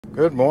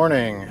Good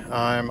morning.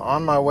 I'm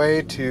on my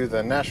way to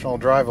the National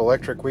Drive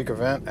Electric Week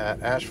event at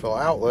Asheville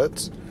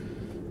Outlets.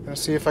 I'm going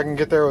to see if I can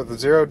get there with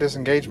 0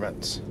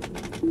 disengagements.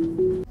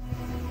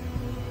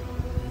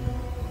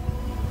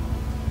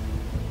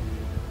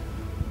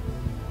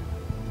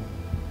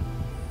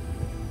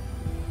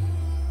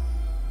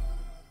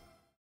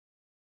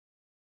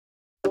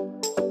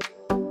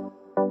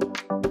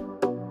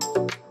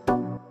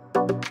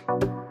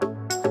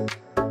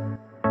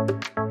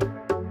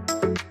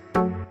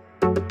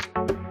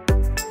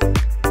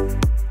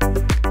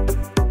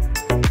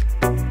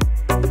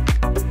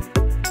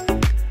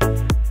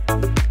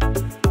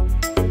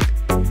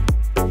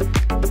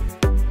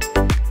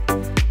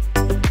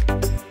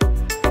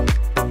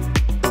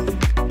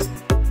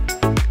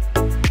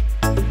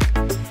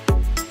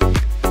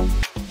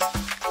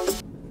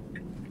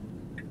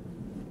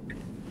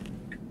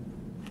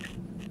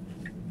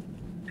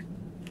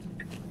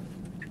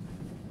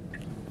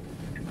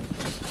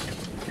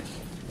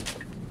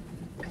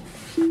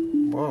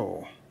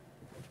 Whoa.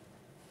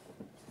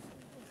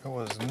 It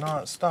was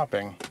not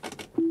stopping.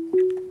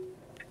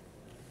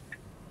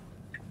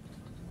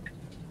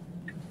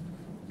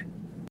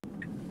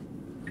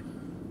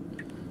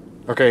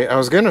 Okay, I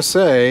was gonna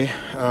say,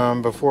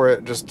 before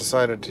it just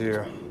decided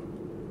to...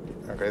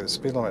 Okay, the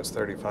speed limit's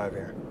 35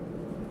 here.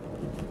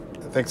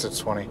 It thinks it's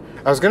 20.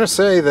 I was gonna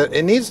say that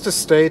it needs to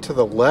stay to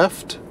the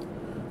left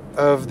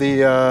of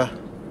the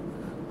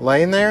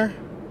lane there.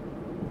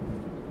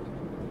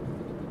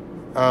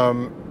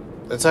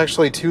 It's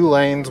actually 2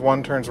 lanes,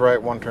 one turns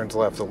right, one turns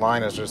left. The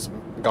line is just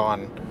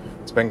gone.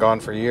 It's been gone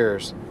for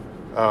years.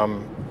 But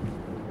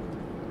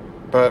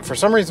for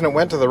some reason it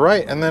went to the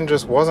right and then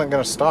just wasn't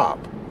going to stop.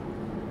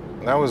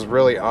 And that was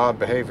really odd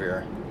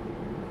behavior.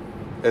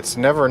 It's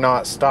never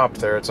not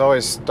stopped there. It's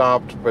always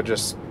stopped, but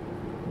just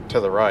to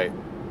the right,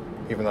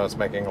 even though it's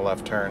making a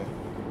left turn.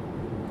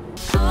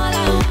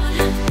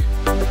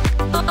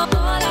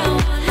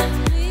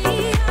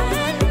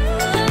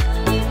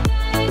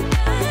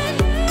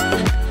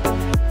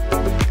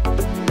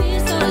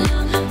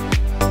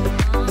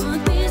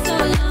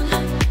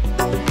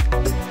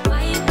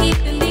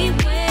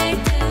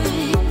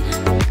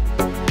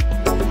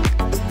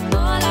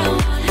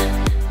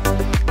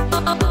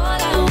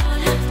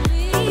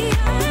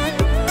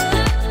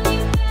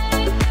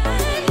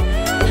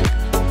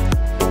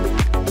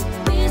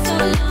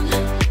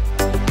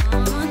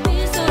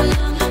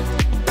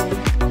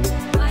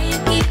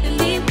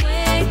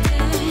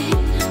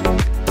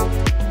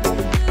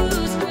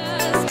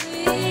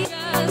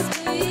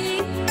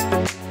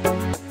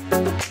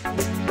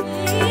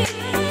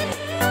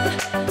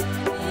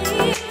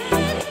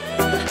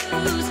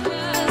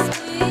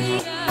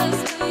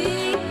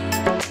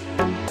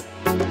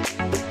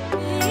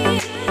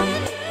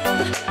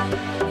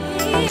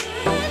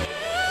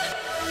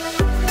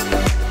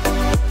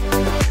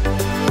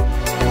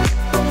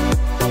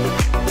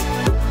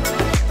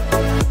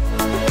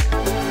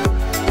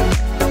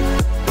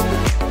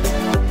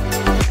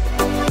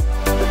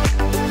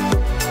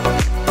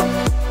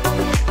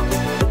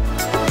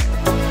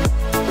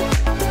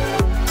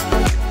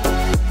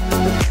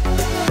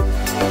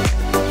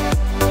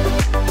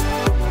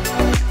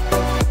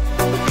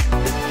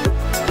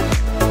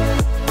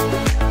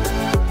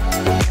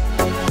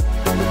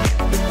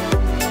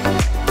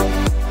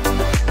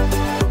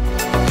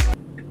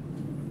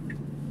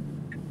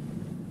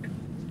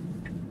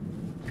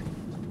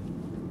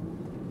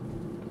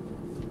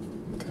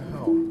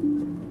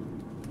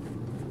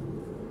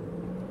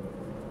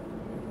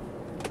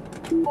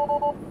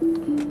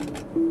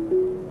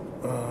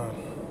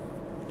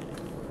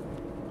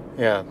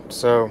 Yeah,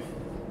 so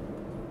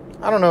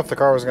I don't know if the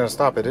car was going to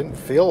stop. It didn't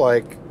feel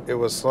like it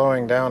was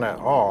slowing down at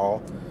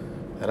all,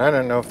 and I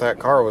didn't know if that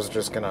car was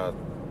just going to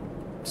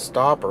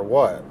stop or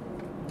what.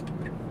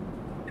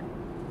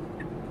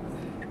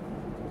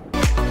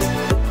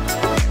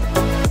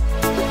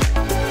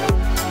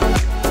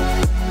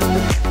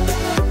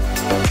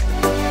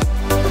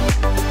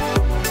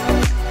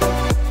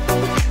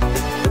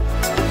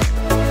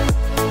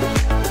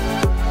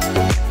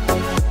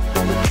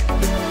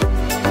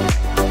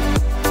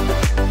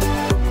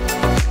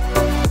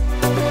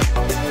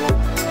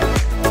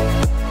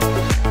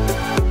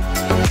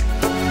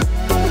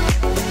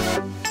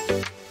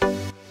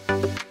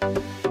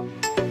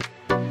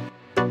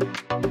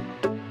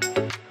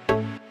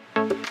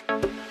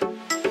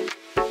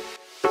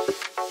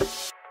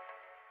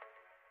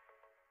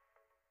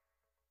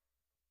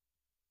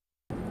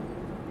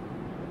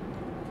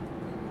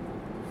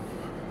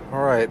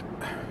 Alright,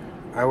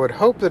 I would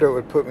hope that it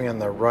would put me in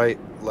the right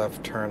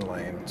left turn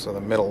lane, so the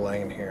middle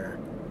lane here.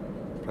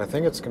 But I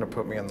think it's going to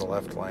put me in the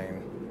left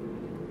lane.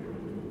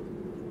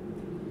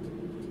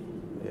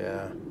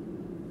 Yeah.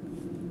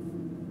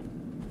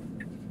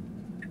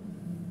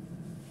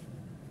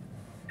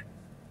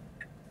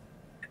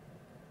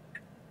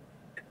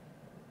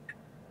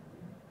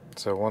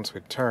 So once we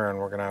turn,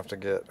 we're going to have to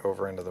get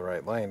over into the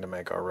right lane to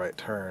make our right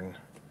turn.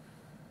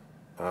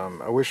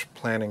 I wish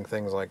planning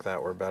things like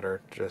that were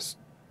better. Just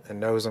It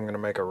knows I'm going to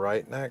make a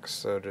right next,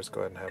 so just go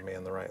ahead and have me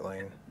in the right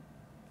lane.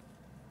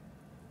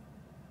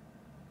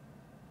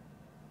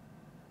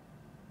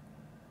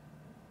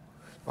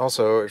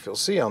 Also, if you'll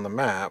see on the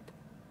map,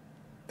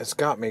 it's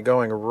got me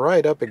going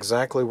right up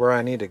exactly where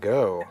I need to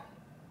go.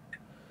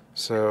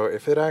 So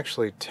if it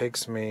actually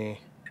takes me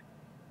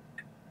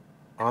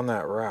on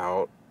that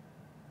route,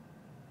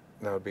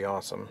 that would be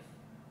awesome.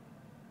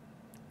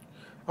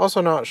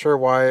 Also not sure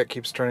why it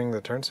keeps turning the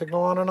turn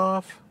signal on and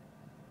off.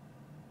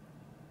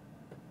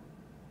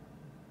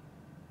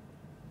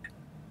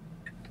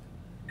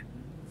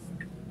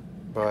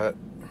 But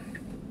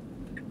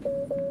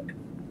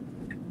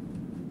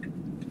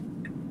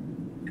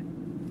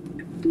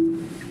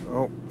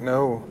oh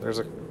no, there's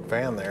a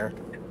van there.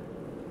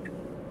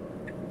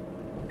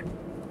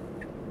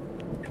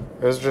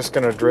 It was just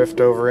gonna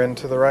drift over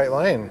into the right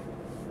lane.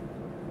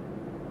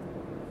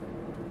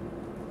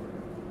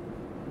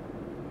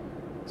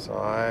 So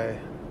I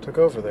took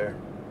over there.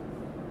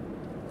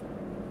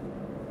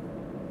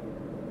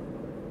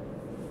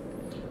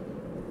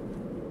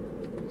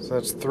 So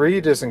that's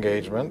 3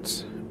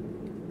 disengagements.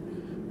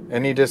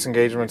 Any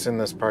disengagements in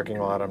this parking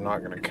lot I'm not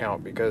going to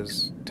count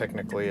because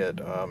technically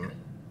it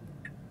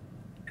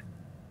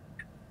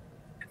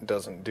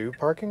doesn't do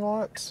parking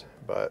lots,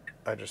 but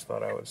I just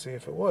thought I would see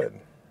if it would.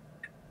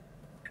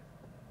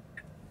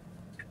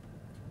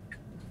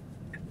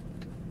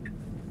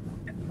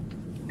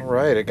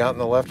 Alright, it got in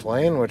the left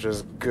lane, which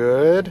is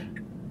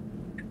good.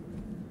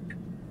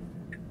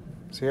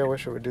 See, I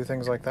wish it would do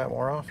things like that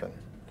more often.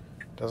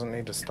 Doesn't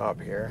need to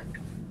stop here.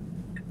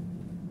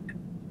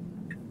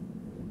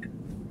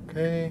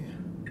 Okay.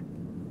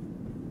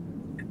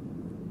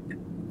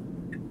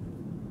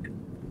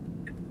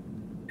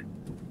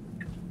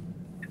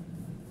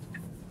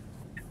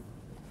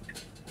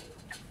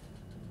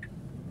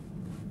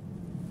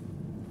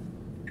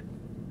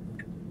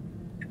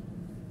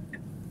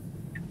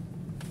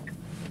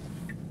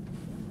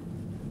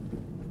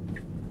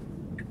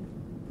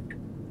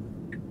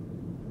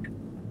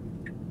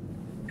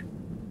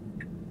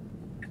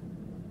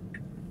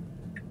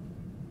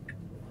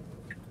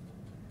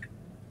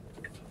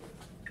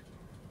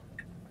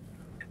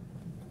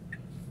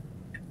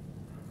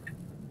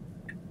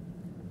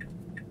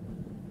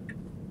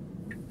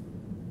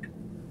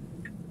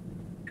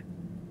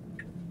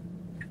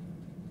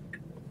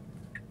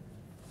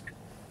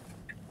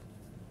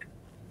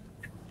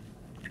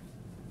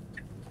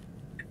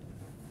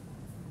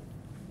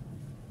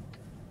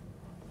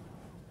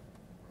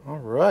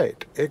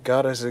 Alright, it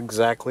got us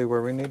exactly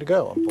where we need to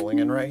go. I'm pulling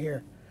in right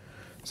here.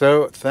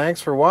 So,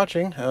 thanks for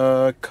watching.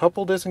 A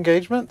couple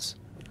disengagements,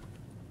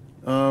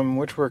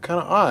 which were kind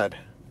of odd.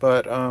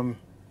 But,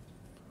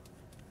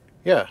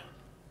 yeah.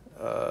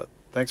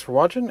 Thanks for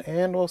watching,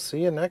 and we'll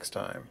see you next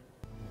time.